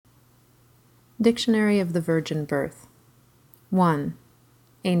Dictionary of the Virgin Birth. 1.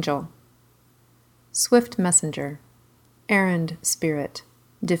 Angel. Swift messenger. Errand spirit.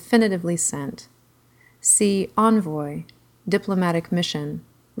 Definitively sent. See envoy. Diplomatic mission.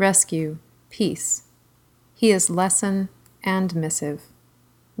 Rescue. Peace. He is lesson and missive.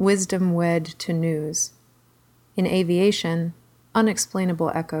 Wisdom wed to news. In aviation,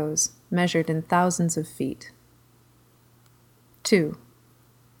 unexplainable echoes measured in thousands of feet. 2.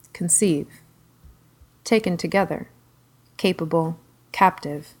 Conceive. Taken together. Capable,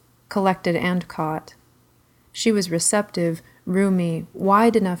 captive, collected and caught. She was receptive, roomy,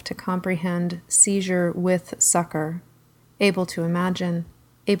 wide enough to comprehend seizure with succor, able to imagine,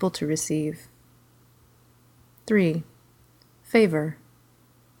 able to receive. 3. Favor.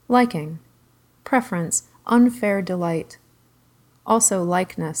 Liking. Preference, unfair delight. Also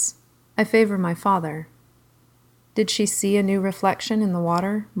likeness. I favor my father. Did she see a new reflection in the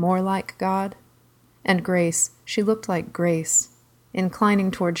water, more like God? And grace, she looked like grace,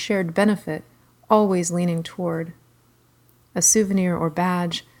 inclining toward shared benefit, always leaning toward. A souvenir or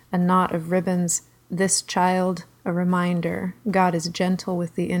badge, a knot of ribbons, this child, a reminder, God is gentle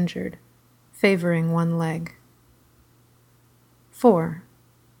with the injured, favoring one leg. 4.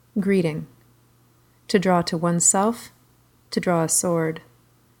 Greeting. To draw to oneself, to draw a sword.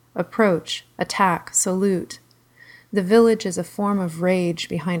 Approach, attack, salute. The village is a form of rage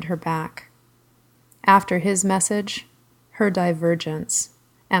behind her back. After his message, her divergence,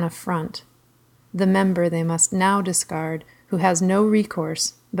 an affront. The member they must now discard, who has no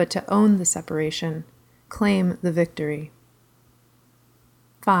recourse but to own the separation, claim the victory.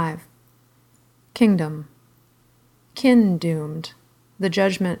 5. Kingdom. Kin doomed, the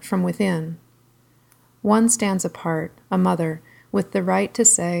judgment from within. One stands apart, a mother, with the right to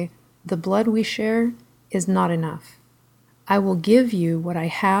say, the blood we share is not enough. I will give you what I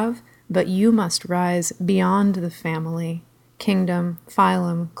have, but you must rise beyond the family, kingdom,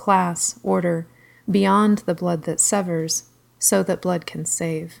 phylum, class, order, beyond the blood that severs, so that blood can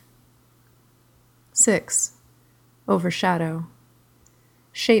save. 6. Overshadow.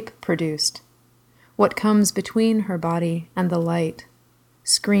 Shape produced. What comes between her body and the light.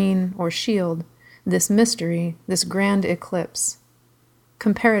 Screen or shield, this mystery, this grand eclipse.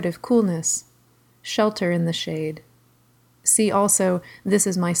 Comparative coolness. Shelter in the shade. See also, this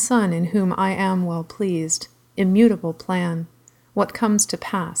is my son in whom I am well pleased, immutable plan, what comes to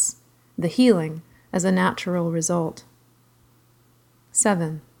pass, the healing as a natural result.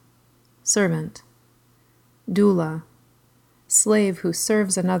 7. Servant. Doula. Slave who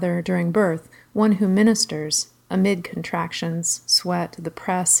serves another during birth, one who ministers, amid contractions, sweat, the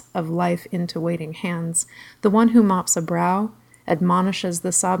press of life into waiting hands, the one who mops a brow, admonishes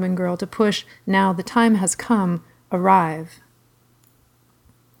the sobbing girl to push, now the time has come, arrive.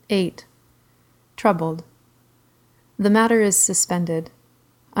 8. Troubled. The matter is suspended,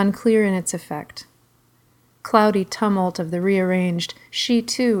 unclear in its effect. Cloudy tumult of the rearranged, she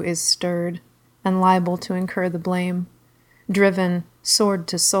too is stirred, and liable to incur the blame, driven, sword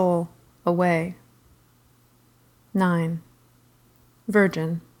to soul, away. 9.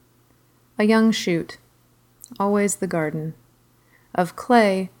 Virgin. A young shoot, always the garden, of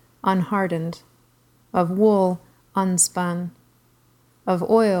clay unhardened, of wool unspun, of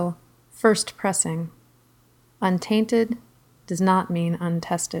oil first pressing. Untainted does not mean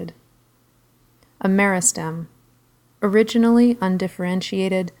untested. A meristem, originally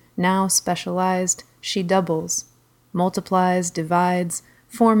undifferentiated, now specialized, she doubles, multiplies, divides,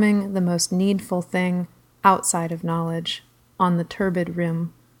 forming the most needful thing outside of knowledge, on the turbid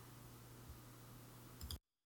rim.